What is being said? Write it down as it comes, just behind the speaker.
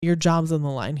Your job's on the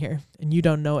line here and you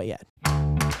don't know it yet.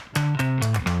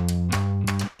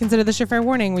 Consider this your fair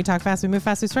warning. We talk fast, we move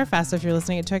fast, we swear fast. So if you're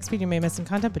listening at 2x speed, you may miss some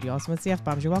content, but you also miss the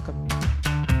F-bombs. You're welcome.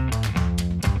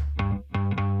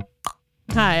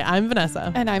 Hi, I'm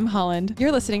Vanessa. And I'm Holland.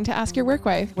 You're listening to Ask Your Work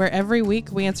Wife, where every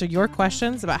week we answer your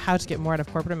questions about how to get more out of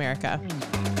corporate America.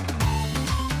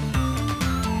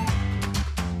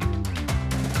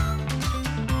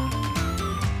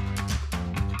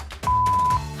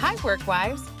 Hi, Work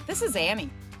Wives. This is Annie.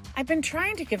 I've been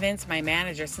trying to convince my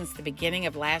manager since the beginning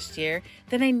of last year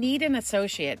that I need an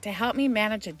associate to help me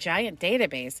manage a giant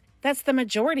database. That's the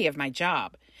majority of my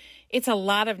job. It's a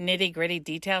lot of nitty-gritty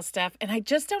detail stuff, and I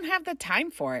just don't have the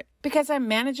time for it because I'm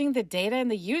managing the data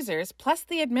and the users plus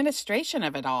the administration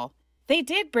of it all. They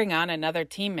did bring on another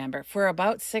team member for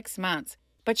about 6 months,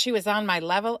 but she was on my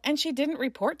level and she didn't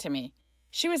report to me.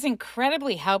 She was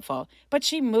incredibly helpful, but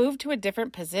she moved to a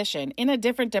different position in a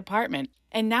different department,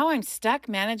 and now I'm stuck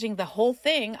managing the whole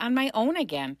thing on my own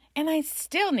again, and I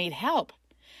still need help.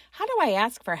 How do I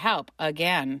ask for help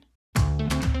again?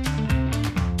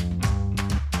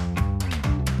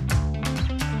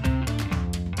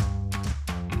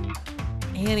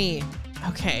 Annie,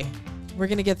 okay, we're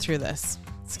going to get through this.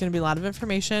 It's going to be a lot of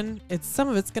information. Some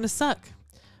of it's going to suck,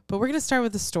 but we're going to start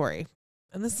with a story.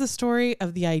 And this is the story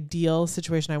of the ideal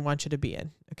situation I want you to be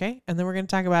in. Okay. And then we're going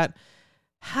to talk about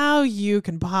how you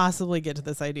can possibly get to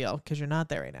this ideal because you're not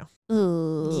there right now.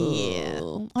 Ooh. Yeah.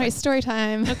 All right. Story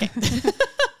time. Okay.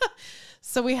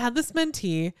 So we had this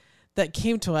mentee that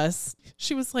came to us.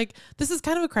 She was like, this is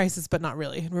kind of a crisis, but not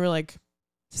really. And we were like,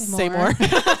 say more.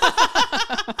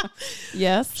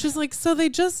 Yes. She's like, so we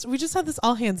just had this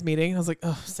all hands meeting. I was like,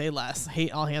 oh, say less. I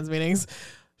hate all hands meetings.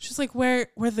 She's like, where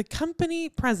the company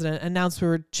president announced we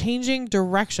were changing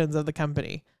directions of the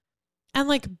company. And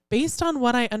like, based on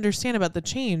what I understand about the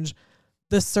change,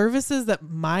 the services that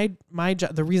my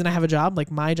job, the reason I have a job, like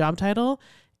my job title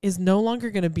is no longer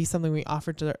going to be something we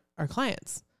offer to our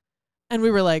clients. And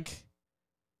we were like,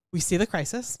 we see the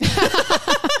crisis.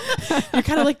 You're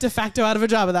kind of like de facto out of a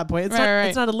job at that point. It's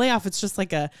It's not a layoff. It's just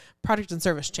like a product and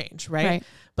service change. Right.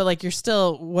 But like, you're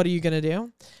still, what are you going to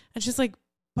do? And she's like,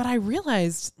 but I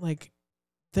realized like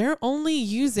they're only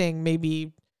using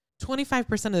maybe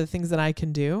 25% of the things that I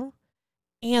can do.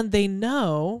 And they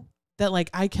know that like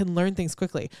I can learn things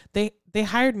quickly. They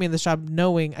hired me in this job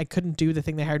knowing I couldn't do the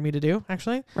thing they hired me to do,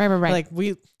 actually. Right. Like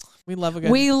we love a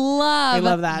good. We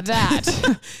love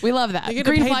that. We love that.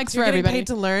 Green flags for everybody. Paid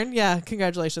to learn. Yeah.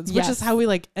 Congratulations. Yes. Which is how we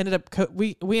like ended up.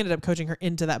 We ended up coaching her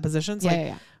into that position. So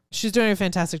yeah. She's doing a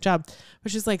fantastic job,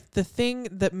 but she's like, the thing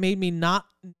that made me not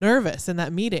nervous in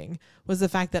that meeting was the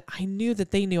fact that I knew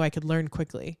that they knew I could learn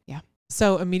quickly. Yeah.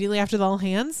 So immediately after the all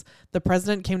hands, the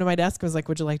president came to my desk and was like,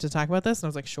 would you like to talk about this? And I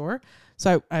was like, sure.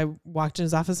 So I walked in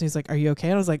his office and he's like, are you okay?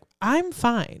 And I was like, I'm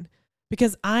fine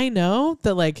because I know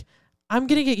that like, I'm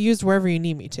going to get used wherever you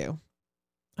need me to.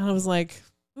 And I was like,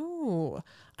 ooh,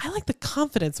 I like the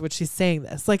confidence with which she's saying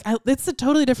this. Like, it's a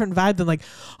totally different vibe than like,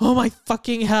 oh my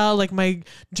fucking hell, like my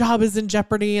job is in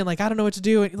jeopardy and like I don't know what to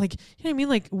do. And like, you know what I mean?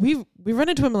 Like we've run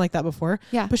into women like that before.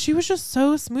 Yeah. But she was just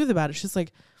so smooth about it. She's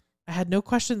like, I had no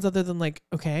questions other than like,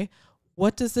 okay,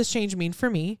 what does this change mean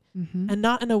for me? Mm-hmm. And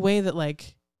not in a way that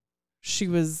like she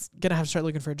was gonna have to start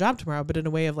looking for a job tomorrow, but in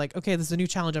a way of like, okay, this is a new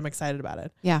challenge. I'm excited about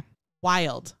it. Yeah.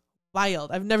 Wild.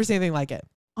 I've never seen anything like it.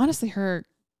 Honestly, her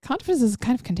confidence is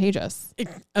kind of contagious.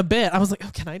 A bit. I was like,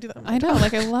 oh, can I do that? I know.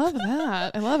 Like, I love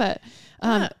that. I love it.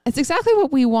 It's exactly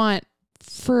what we want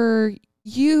for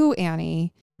you,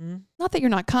 Annie. Mm-hmm. Not that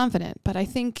you're not confident, but I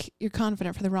think you're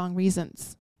confident for the wrong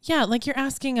reasons. Yeah. Like you're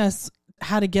asking us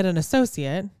how to get an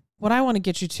associate. What I want to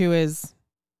get you to is,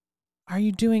 are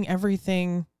you doing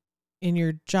everything in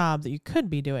your job that you could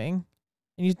be doing?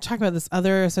 And you talk about this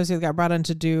other associate that got brought in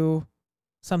to do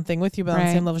something with you, but on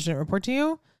the same level, she didn't report to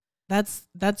you.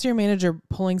 That's your manager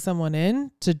pulling someone in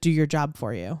to do your job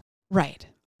for you. Right.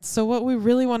 So what we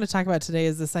really want to talk about today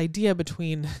is this idea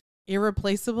between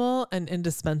irreplaceable and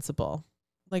indispensable.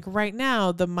 Like right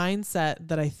now, the mindset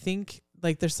that I think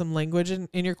like there's some language in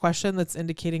your question that's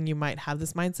indicating you might have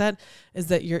this mindset is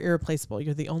that you're irreplaceable.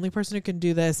 You're the only person who can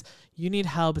do this. You need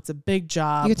help. It's a big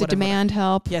job. You have to demand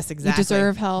help. Yes, exactly. You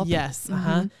deserve help. Yes.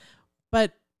 Mm-hmm.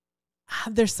 But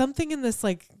there's something in this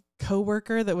like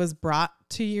coworker that was brought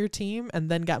to your team and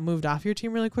then got moved off your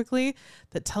team really quickly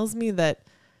that tells me that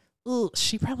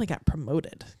she probably got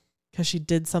promoted because she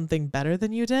did something better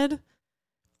than you did.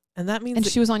 And that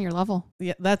means she was on your level.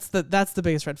 Yeah, that's the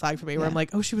biggest red flag for me where I'm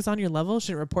like, oh, she was on your level. She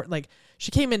didn't report. Like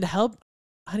she came in to help.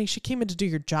 Honey, she came in to do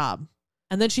your job.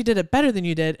 And then she did it better than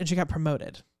you did and she got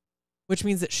promoted, which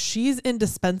means that she's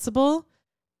indispensable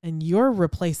and you're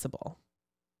replaceable.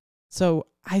 So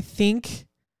I think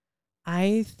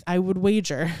I would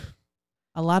wager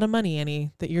a lot of money,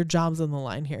 Annie, that your job's on the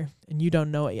line here and you don't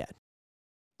know it yet.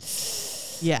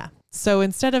 Yeah. So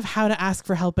instead of how to ask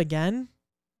for help again,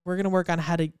 we're going to work on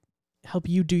how to help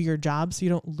you do your job so you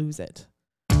don't lose it.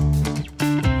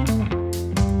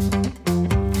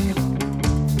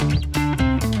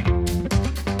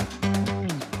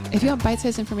 If you want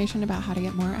bite-sized information about how to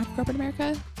get more out of corporate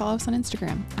America, follow us on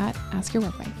Instagram at Ask Your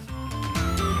Workwife.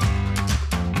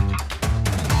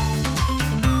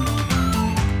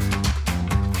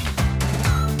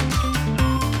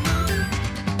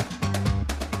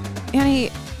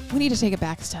 Annie, we need to take a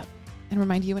back step and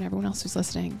remind you and everyone else who's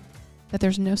listening that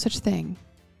there's no such thing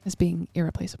as being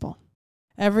irreplaceable.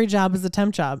 Every job is a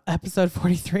temp job. Episode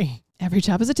 43. Every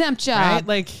job is a temp job. Right?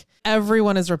 Like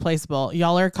everyone is replaceable.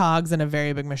 Y'all are cogs in a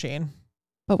very big machine.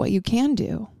 But what you can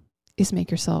do is make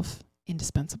yourself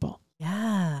indispensable.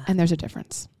 Yeah. And there's a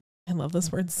difference. I love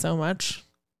this word so much.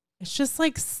 It's just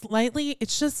like slightly,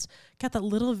 it's just got that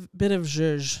little bit of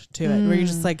zhuzh to it where you're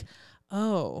just like,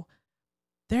 oh,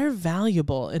 they're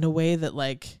valuable in a way that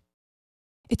like,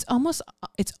 it's almost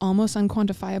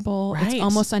unquantifiable. Right. It's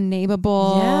almost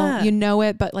unnameable. Yeah. You know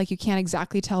it, but like you can't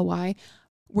exactly tell why.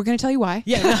 We're going to tell you why.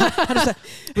 Yeah.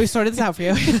 100%. We sorted this out for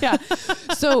you. Yeah.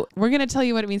 So we're going to tell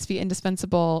you what it means to be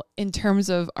indispensable in terms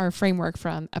of our framework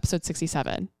from episode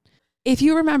 67. If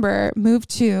you remember, move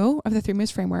 2 of the 3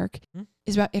 moves framework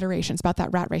is about iterations, about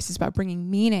that rat race. It's about bringing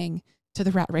meaning to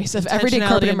the rat race of everyday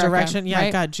corporate America. Direction. Yeah.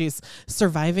 Right? God, geez.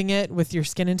 Surviving it with your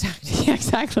skin intact. Yeah,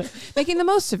 exactly. Making the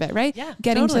most of it, right? Yeah.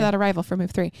 Getting totally. to that arrival for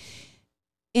move 3.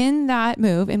 In that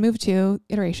move, in move 2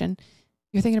 iteration,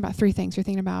 you're thinking about 3 things. You're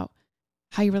thinking about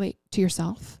how you relate to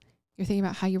yourself. You're thinking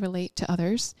about how you relate to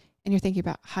others, and you're thinking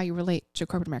about how you relate to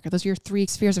corporate America. Those are your 3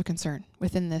 spheres of concern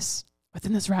within this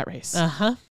rat race.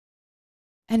 Uh-huh.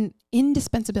 And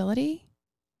indispensability,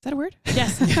 is that a word?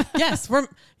 Yes. Yes.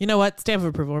 You know what? Stamp of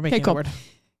approval. We're making cool. a word.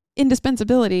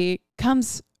 Indispensability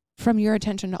comes from your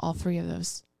attention to all 3 of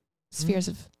those spheres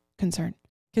of concern.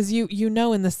 Because you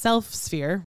know in the self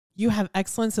sphere, you have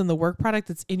excellence in the work product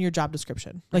that's in your job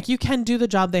description. Like you can do the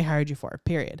job they hired you for,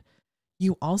 period.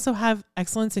 You also have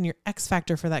excellence in your X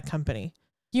factor for that company.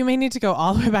 You may need to go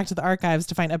all the way back to the archives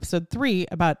to find episode 3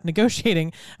 about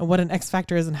negotiating and what an X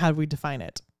factor is and how do we define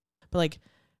it. But like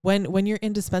when you're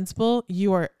indispensable,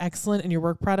 you are excellent in your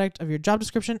work product of your job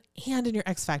description and in your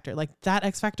X factor. Like that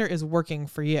X factor is working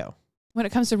for you. When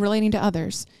it comes to relating to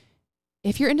others,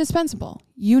 if you're indispensable,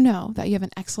 you know that you have an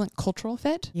excellent cultural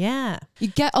fit. Yeah. You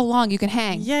get along, you can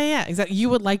hang. Yeah, exactly. You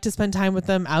would like to spend time with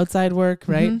them outside work,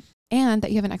 right? Mm-hmm. And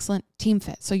that you have an excellent team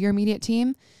fit. So your immediate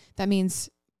team, that means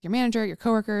your manager, your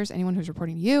coworkers, anyone who's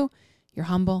reporting to you, you're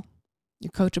humble,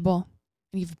 you're coachable,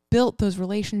 and you've built those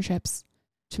relationships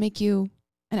to make you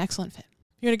an excellent fit.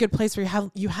 You're in a good place where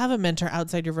you have a mentor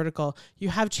outside your vertical. You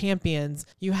have champions.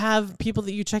 You have people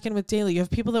that you check in with daily. You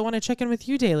have people that want to check in with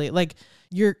you daily. Like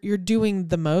you're doing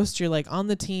the most. You're like on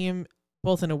the team,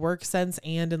 both in a work sense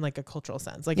and in like a cultural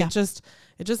sense. Like it's just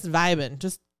vibing,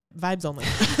 just vibes only.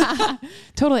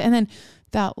 Totally. And then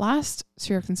that last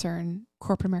sphere of concern,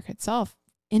 corporate America itself,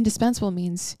 indispensable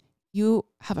means you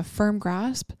have a firm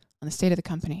grasp on the state of the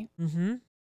company. Mm-hmm.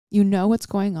 You know what's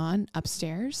going on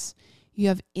upstairs. You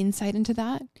have insight into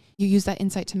that. You use that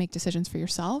insight to make decisions for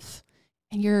yourself.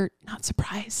 And you're not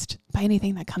surprised by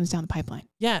anything that comes down the pipeline.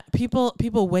 Yeah. People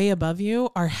way above you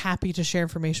are happy to share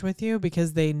information with you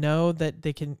because they know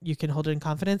that you can hold it in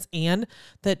confidence and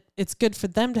that it's good for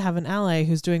them to have an ally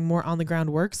who's doing more on the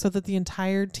ground work so that the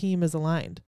entire team is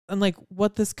aligned. And like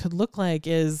what this could look like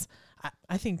is,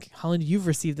 I think, Holland, you've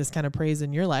received this kind of praise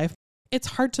in your life. It's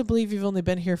hard to believe you've only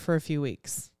been here for a few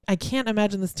weeks. I can't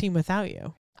imagine this team without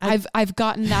you. I've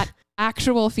gotten that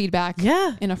actual feedback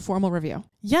in a formal review.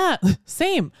 Yeah,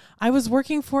 same. I was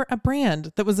working for a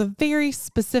brand that was a very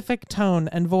specific tone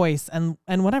and voice and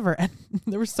whatever. And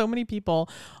there were so many people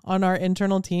on our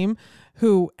internal team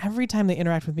who every time they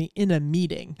interact with me in a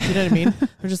meeting, you know what I mean?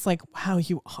 They're just like, wow,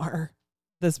 you are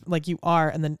this, like you are,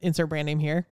 and then insert brand name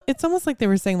here. It's almost like they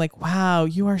were saying like, wow,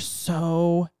 you are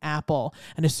so Apple.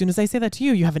 And as soon as I say that to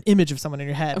you, you have an image of someone in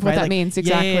your head. Of right? what that like, means.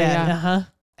 Exactly. Yeah. Uh-huh.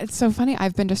 It's so funny.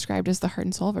 I've been described as the heart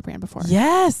and soul of a brand before.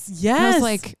 Yes. And I was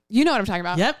like, you know what I'm talking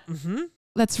about. Yep. Mm-hmm.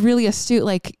 That's really astute.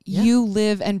 Like you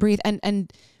live and breathe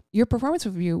and your performance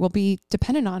review will be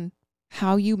dependent on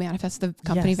how you manifest the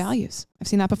company values. I've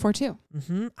seen that before too.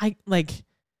 Mm-hmm. I like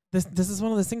this is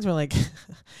one of those things where like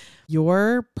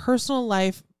your personal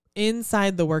life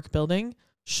inside the work building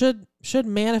should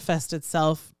manifest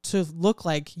itself to look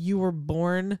like you were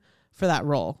born for that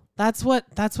role. That's what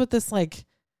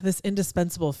this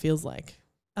indispensable feels like.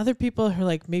 other people who are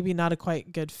like maybe not a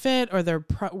quite good fit, or their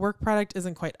work product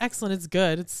isn't quite excellent. It's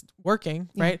good. It's working,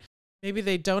 right? Maybe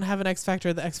they don't have an X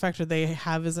factor. The X factor they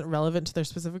have isn't relevant to their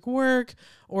specific work,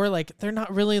 or like they're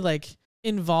not really like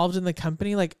involved in the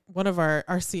company. Like one of our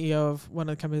CEO of one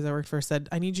of the companies I worked for said,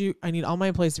 I need all my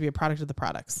employees to be a product of the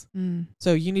products.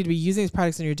 So you need to be using these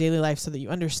products in your daily life so that you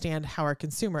understand how our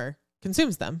consumer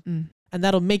consumes them. And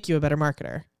that'll make you a better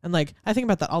marketer. And like, I think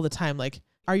about that all the time. Like,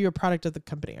 are you a product of the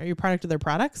company? Are you a product of their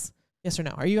products? Yes or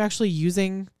no? Are you actually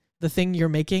using the thing you're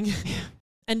making?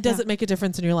 And does it make a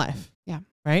difference in your life? Yeah.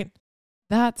 Right?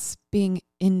 That's being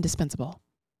indispensable.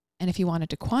 And if you wanted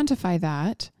to quantify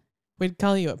that, we'd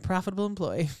call you a profitable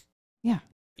employee. Yeah.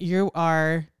 You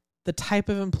are the type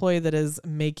of employee that is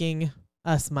making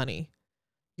us money.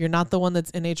 You're not the one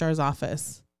that's in HR's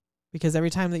office. Because every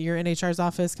time that you're in HR's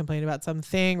office complaining about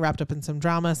something, wrapped up in some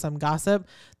drama, some gossip,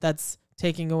 that's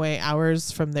taking away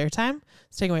hours from their time.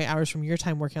 It's taking away hours from your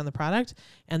time working on the product.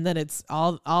 And then it's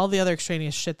all the other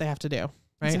extraneous shit they have to do,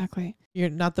 right? Exactly. You're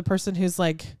not the person who's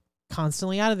like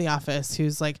constantly out of the office,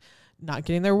 who's like not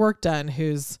getting their work done,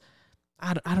 who's,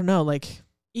 I don't know, like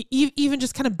even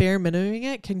just kind of bare minimuming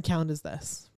it can count as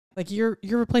this. Like you're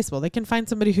replaceable. They can find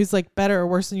somebody who's like better or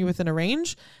worse than you within a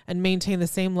range and maintain the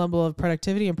same level of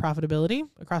productivity and profitability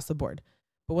across the board.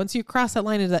 But once you cross that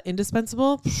line into that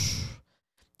indispensable,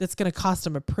 that's going to cost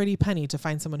them a pretty penny to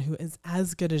find someone who is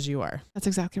as good as you are. That's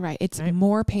exactly right. It's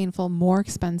more painful, more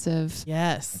expensive.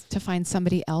 Yes. To find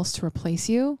somebody else to replace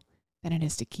you than it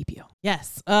is to keep you.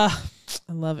 Yes. I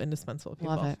love indispensable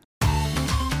people. Love it.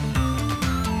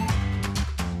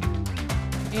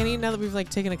 Annie, now that we've like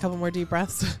taken a couple more deep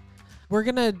breaths, we're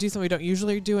going to do something we don't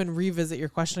usually do and revisit your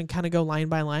question and kind of go line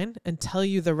by line and tell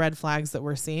you the red flags that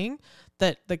we're seeing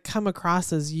that come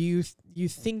across as you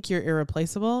think you're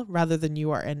irreplaceable rather than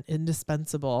you are an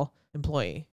indispensable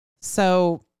employee.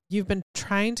 So you've been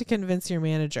trying to convince your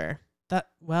manager that,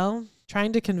 well,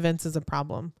 trying to convince is a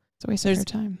problem. It's a waste of your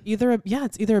time.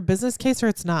 It's either a business case or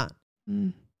it's not.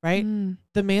 Right?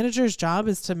 The manager's job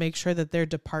is to make sure that their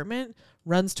department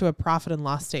runs to a profit and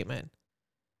loss statement.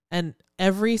 And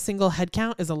every single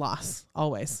headcount is a loss,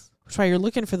 always. That's why you're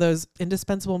looking for those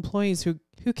indispensable employees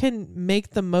who can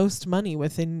make the most money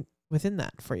within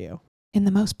that for you. In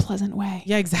the most pleasant way.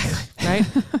 Yeah, exactly. Right?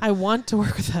 I want to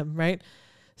work with them, right?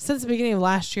 Since the beginning of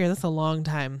last year, that's a long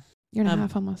time. Year and a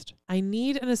half almost. I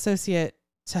need an associate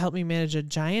to help me manage a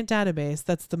giant database.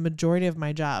 That's the majority of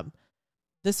my job.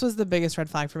 This was the biggest red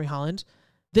flag for me, Holland.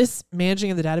 This managing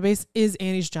of the database is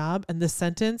Annie's job, and this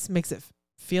sentence makes it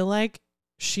feel like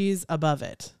she's above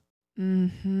it.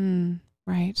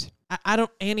 Right.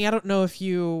 Annie, I don't know if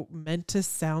you meant to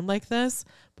sound like this,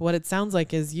 but what it sounds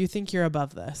like is you think you're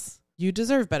above this. You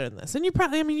deserve better than this. And you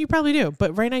probably do.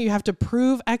 But right now you have to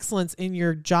prove excellence in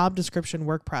your job description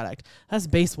work product. That's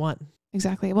base one.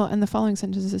 Exactly. Well, and the following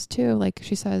sentences too, like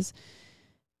she says,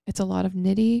 it's a lot of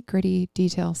nitty gritty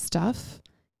detail stuff.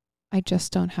 I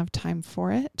just don't have time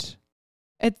for it.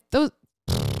 Those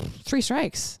 3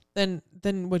 strikes. Then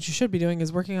what you should be doing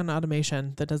is working on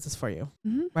automation that does this for you,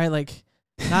 right? Like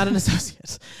not an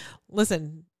associate.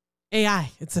 Listen,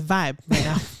 AI, it's a vibe right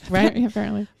now, right?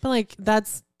 Apparently. But like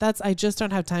that's I just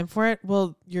don't have time for it.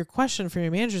 Well, your question for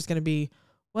your manager is going to be,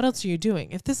 what else are you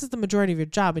doing? If this is the majority of your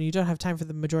job and you don't have time for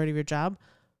the majority of your job,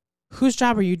 whose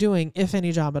job are you doing, if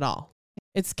any job at all?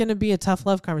 It's going to be a tough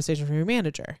love conversation from your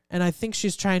manager. And I think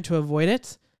she's trying to avoid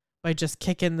it by just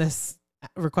kicking this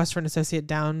request for an associate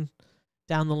down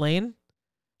the lane.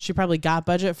 She probably got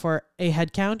budget for a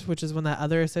headcount, which is when that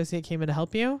other associate came in to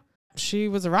help you. She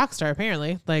was a rock star,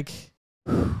 apparently. Like,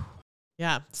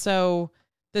 yeah. So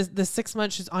the 6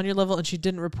 months she's on your level and she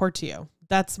didn't report to you.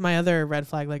 That's my other red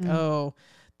flag. Like, oh,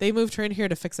 they moved her in here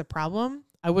to fix a problem.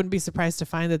 I wouldn't be surprised to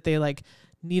find that they like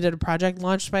needed a project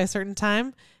launched by a certain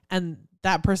time and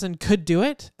that person could do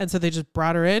it. And so they just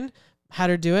brought her in,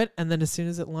 had her do it. And then as soon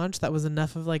as it launched, that was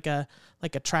enough of like a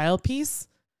trial piece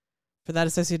for that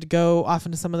associate to go off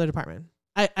into some other department.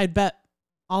 I'd bet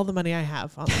all the money I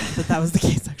have on that was the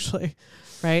case actually.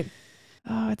 Right.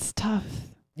 Oh, it's tough.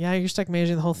 Yeah. You're stuck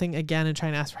managing the whole thing again and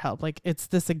trying to ask for help. Like it's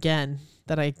this again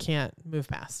that I can't move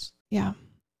past. Yeah.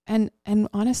 And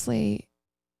honestly,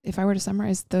 if I were to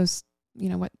summarize those,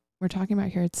 what we're talking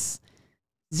about here, it's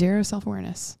zero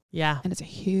self-awareness. Yeah. And it's a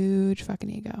huge fucking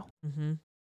ego. Mm-hmm.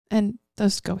 And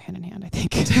those go hand in hand, I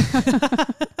think.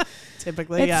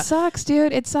 Typically, It sucks,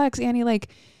 dude. It sucks, Annie. Like,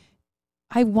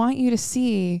 I want you to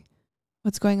see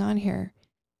what's going on here.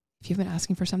 If you've been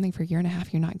asking for something for a year and a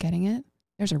half, you're not getting it.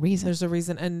 There's a reason. There's a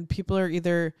reason. And people are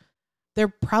either, they're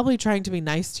probably trying to be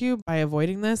nice to you by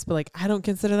avoiding this, but like, I don't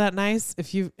consider that nice.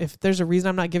 If there's a reason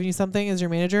I'm not giving you something as your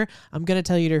manager, I'm going to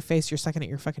tell you to your face, you're sucking at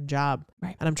your fucking job.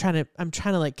 Right. And I'm trying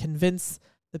to like convince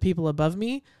the people above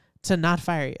me to not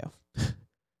fire you.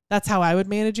 That's how I would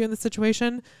manage you in this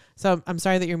situation. So I'm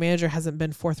sorry that your manager hasn't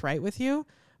been forthright with you,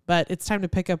 but it's time to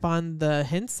pick up on the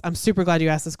hints. I'm super glad you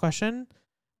asked this question,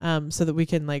 so that we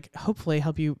can like hopefully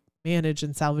help you manage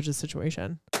and salvage the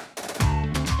situation.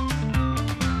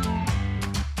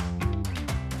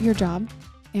 Your job,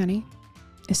 Annie,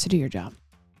 is to do your job.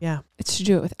 Yeah. It's to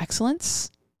do it with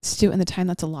excellence. It's to do it in the time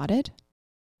that's allotted.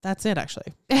 That's it,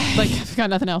 actually. Like, I've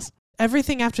got nothing else.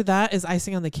 Everything after that is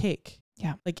icing on the cake.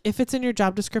 Yeah. Like if it's in your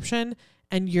job description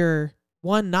and you're,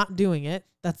 one, not doing it,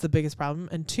 that's the biggest problem.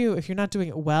 And two, if you're not doing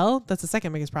it well, that's the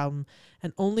second biggest problem.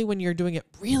 And only when you're doing it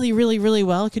really, really, really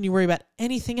well can you worry about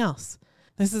anything else.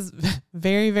 This is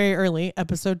very, very early,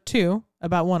 episode 2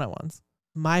 about one-on-ones.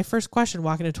 My first question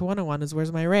walking into one-on-one is,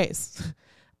 where's my raise?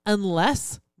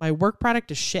 Unless my work product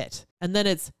is shit. And then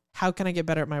it's, how can I get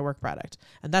better at my work product?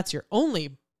 And that's your only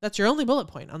bullet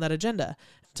point on that agenda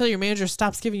until your manager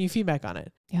stops giving you feedback on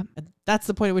it. Yep. And that's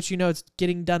the point at which you know it's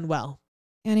getting done well.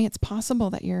 Annie, it's possible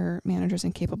that your manager's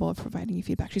incapable of providing you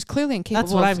feedback. She's clearly incapable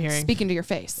That's what of I'm hearing. Speaking to your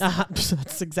face.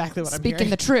 That's exactly what I'm hearing. Speaking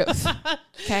the truth.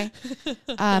 Okay.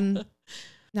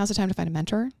 Now's the time to find a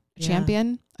mentor, a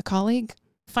champion, a colleague.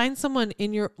 Find someone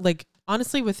in your, like,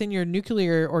 honestly, within your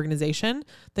nuclear organization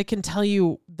that can tell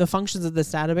you the functions of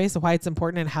this database and why it's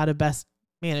important and how to best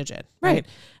manage it. Right.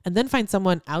 And then find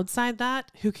someone outside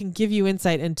that who can give you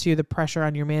insight into the pressure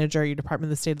on your manager, your department,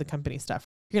 the state of the company stuff.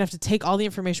 You're going to have to take all the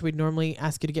information we'd normally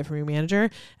ask you to get from your manager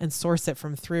and source it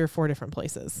from 3 or 4 different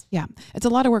places. Yeah. It's a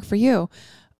lot of work for you.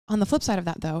 On the flip side of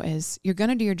that, though, is you're going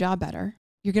to do your job better.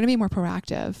 You're going to be more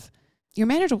proactive. Your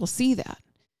manager will see that.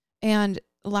 And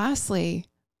lastly,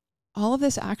 all of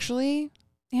this actually,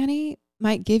 Annie,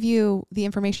 might give you the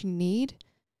information you need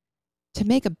to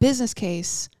make a business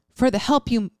case for the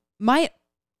help you might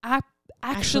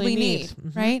actually need.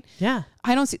 Mm-hmm. Right? Yeah.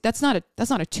 I don't see, that's not a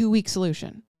 2-week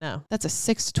solution. No. That's a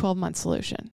 6 to 12 month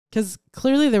solution. Because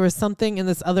clearly there was something in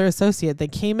this other associate. They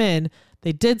came in,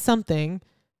 they did something,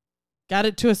 got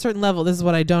it to a certain level. This is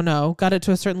what I don't know. Got it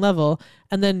to a certain level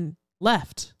and then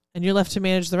left. And you're left to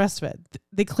manage the rest of it.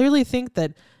 They clearly think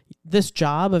that this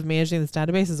job of managing this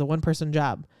database is a 1-person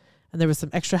job. And there was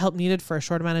some extra help needed for a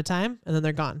short amount of time and then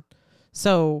they're gone.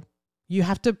 So you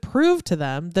have to prove to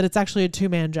them that it's actually a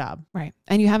 2-man job. Right.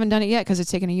 And you haven't done it yet because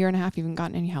it's taken a year and a half. You haven't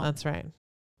gotten any help. That's right.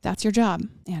 That's your job,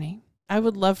 Annie. I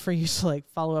would love for you to like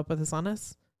follow up with us on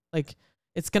this. Like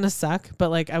it's going to suck, but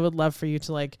like I would love for you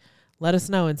to like let us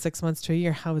know in 6 months to a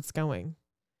year how it's going.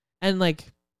 And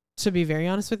like, to be very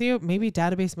honest with you, maybe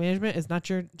database management is not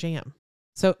your jam.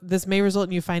 So this may result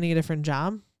in you finding a different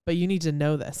job, but you need to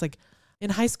know this. Like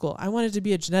in high school, I wanted to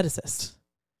be a geneticist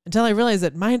until I realized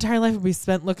that my entire life would be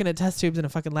spent looking at test tubes in a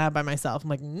fucking lab by myself. I'm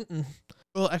like,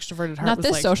 A little extroverted heart. Not was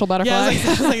this like, social butterfly. Yeah, I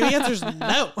was like the answer's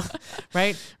no.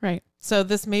 Right? Right. So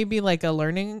this may be like a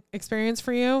learning experience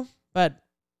for you, but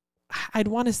I'd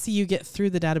want to see you get through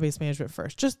the database management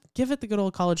first. Just give it the good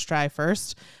old college try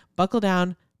first. Buckle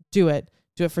down, do it.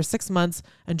 Do it for 6 months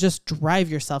and just drive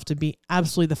yourself to be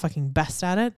absolutely the fucking best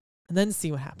at it and then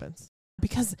see what happens.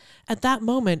 Because at that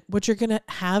moment, what you're going to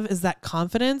have is that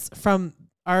confidence from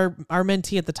our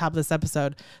mentee at the top of this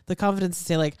episode, the confidence to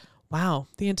say like, wow,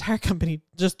 the entire company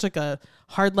just took a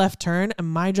hard left turn and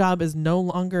my job is no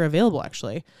longer available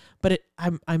actually. But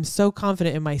I'm so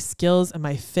confident in my skills and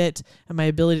my fit and my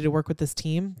ability to work with this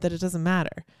team that it doesn't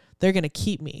matter. They're going to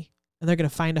keep me and they're going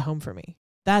to find a home for me.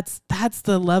 That's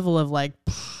the level of like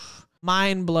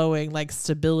mind-blowing like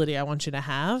stability I want you to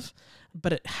have,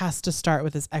 but it has to start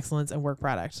with this excellence and work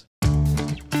product.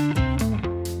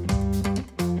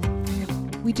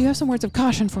 We do have some words of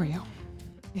caution for you.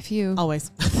 If you always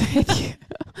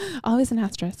always an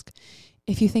asterisk.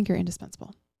 If you think you're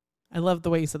indispensable. I love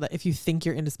the way you said that. If you think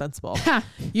you're indispensable,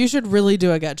 you should really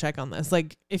do a gut check on this.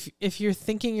 Like if you're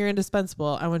thinking you're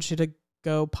indispensable, I want you to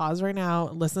go pause right now,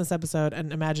 listen to this episode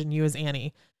and imagine you as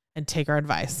Annie and take our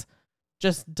advice.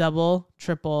 Just double,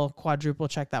 triple, quadruple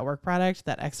check that work product,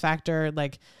 that X factor.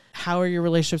 Like how are your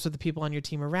relationships with the people on your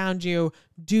team around you?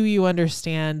 Do you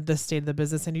understand the state of the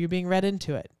business and are you being read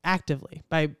into it actively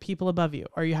by people above you?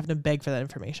 Or are you having to beg for that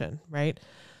information, right?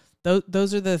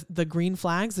 Those are the green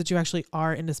flags that you actually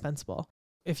are indispensable.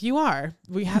 If you are,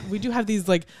 we do have these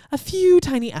like a few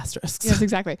tiny asterisks. Yes,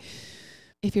 exactly.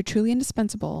 If you're truly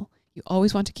indispensable, you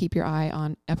always want to keep your eye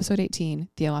on episode 18,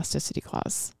 the elasticity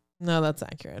clause. No, that's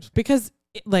accurate because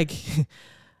like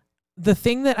the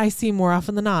thing that I see more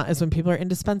often than not is when people are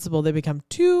indispensable, they become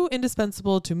too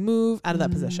indispensable to move out of that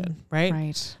position, right?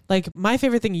 Right. Like my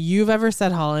favorite thing you've ever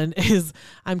said, Holland, is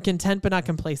I'm content but not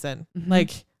complacent.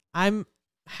 Like I'm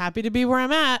happy to be where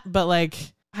I'm at, but like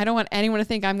I don't want anyone to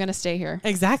think I'm going to stay here.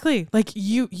 exactly. Like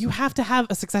you have to have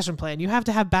a succession plan. You have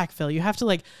to have backfill. You have to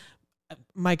like,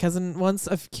 my cousin once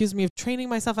accused me of training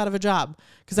myself out of a job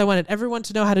because I wanted everyone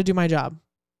to know how to do my job.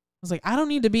 I was like, I don't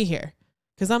need to be here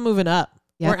because I'm moving up.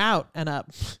 Yep. We're out and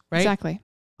up, right? Exactly.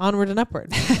 Onward and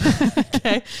upward.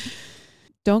 Okay.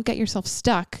 Don't get yourself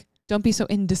stuck. Don't be so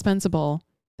indispensable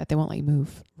that they won't let you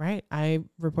move. Right. I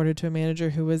reported to a manager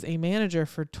who was a manager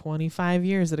for 25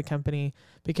 years at a company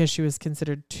because she was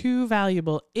considered too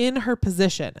valuable in her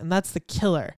position. And that's the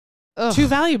killer. Ugh. Too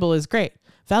valuable is great.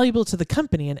 Valuable to the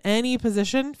company in any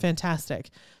position, fantastic.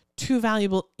 Too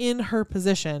valuable in her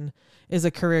position is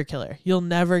a career killer. You'll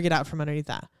never get out from underneath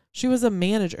that. She was a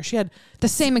manager. She had The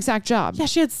same exact job.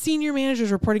 she had senior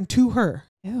managers reporting to her.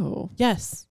 Ew.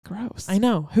 Yes. Gross. I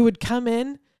know. Who would come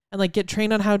in and like get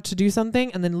trained on how to do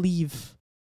something and then leave.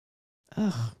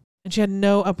 Ugh. And she had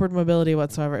no upward mobility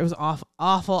whatsoever. It was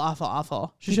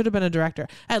awful. She should have been a director.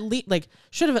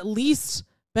 Should have at least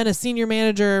been a senior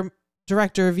manager,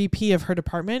 director, VP of her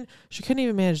department. She couldn't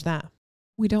even manage that.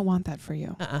 We don't want that for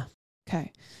you. Uh-uh.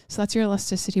 Okay. So that's your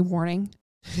elasticity warning.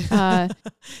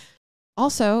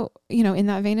 Also, in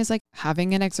that vein is like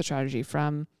having an exit strategy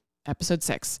from episode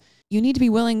 6. You need to be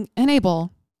willing and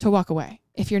able to walk away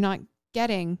if you're not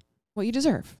getting what you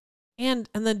deserve. And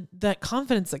then that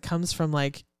confidence that comes from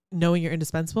like knowing you're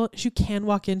indispensable is you can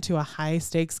walk into a high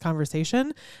stakes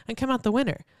conversation and come out the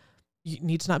winner. You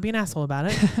need to not be an asshole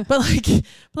about it,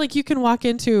 but you can walk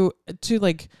into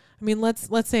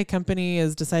let's say a company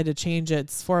has decided to change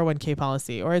its 401k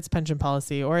policy or its pension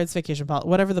policy or its vacation policy,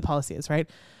 whatever the policy is, right?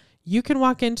 You can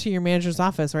walk into your manager's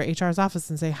office or HR's office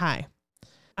and say, hi,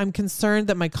 I'm concerned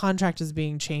that my contract is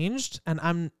being changed and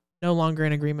I'm no longer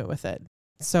in agreement with it.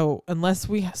 So unless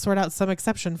we sort out some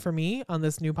exception for me on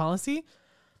this new policy,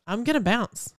 I'm going to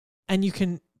bounce. And you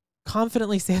can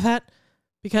confidently say that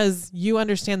because you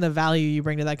understand the value you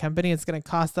bring to that company. It's going to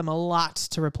cost them a lot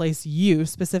to replace you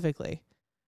specifically.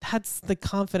 That's the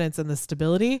confidence and the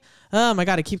stability. Oh my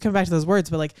God, I keep coming back to those words,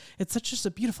 but like, it's such just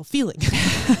a beautiful feeling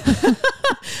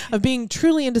of being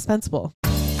truly indispensable.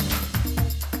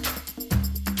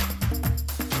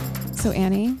 So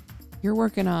Annie, you're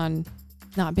working on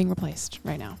not being replaced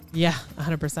right now. Yeah,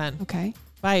 100%. Okay.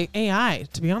 By AI,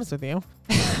 to be honest with you.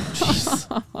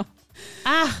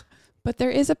 But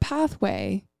there is a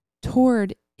pathway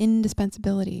toward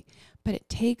indispensability, but it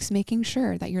takes making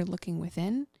sure that you're looking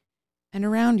within and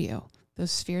around you,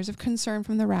 those spheres of concern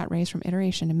from the rat race, from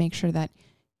iteration, to make sure that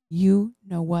you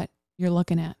know what you're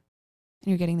looking at and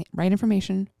you're getting the right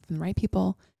information from the right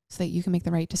people so that you can make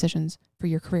the right decisions for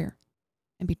your career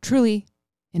and be truly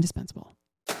indispensable.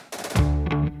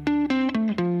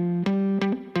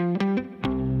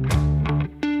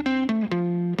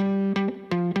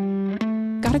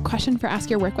 Got a question for Ask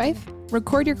Your Workwife?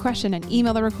 Record your question and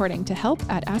email the recording to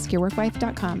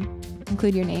help@askyourworkwife.com.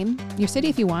 Include your name, your city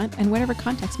if you want, and whatever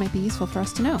context might be useful for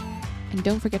us to know. And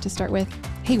don't forget to start with,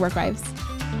 hey, Workwives.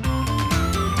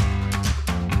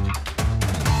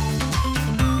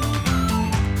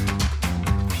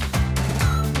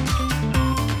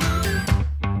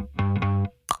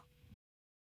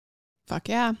 Fuck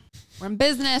yeah. We're in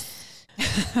business.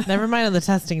 Never mind on the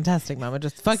testing, Mama.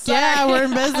 Just fuck yeah, we're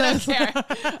in business. I don't care.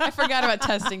 I forgot about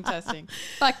testing.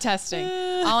 Fuck testing.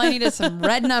 All I need is some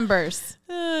red numbers.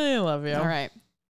 I love you. All right.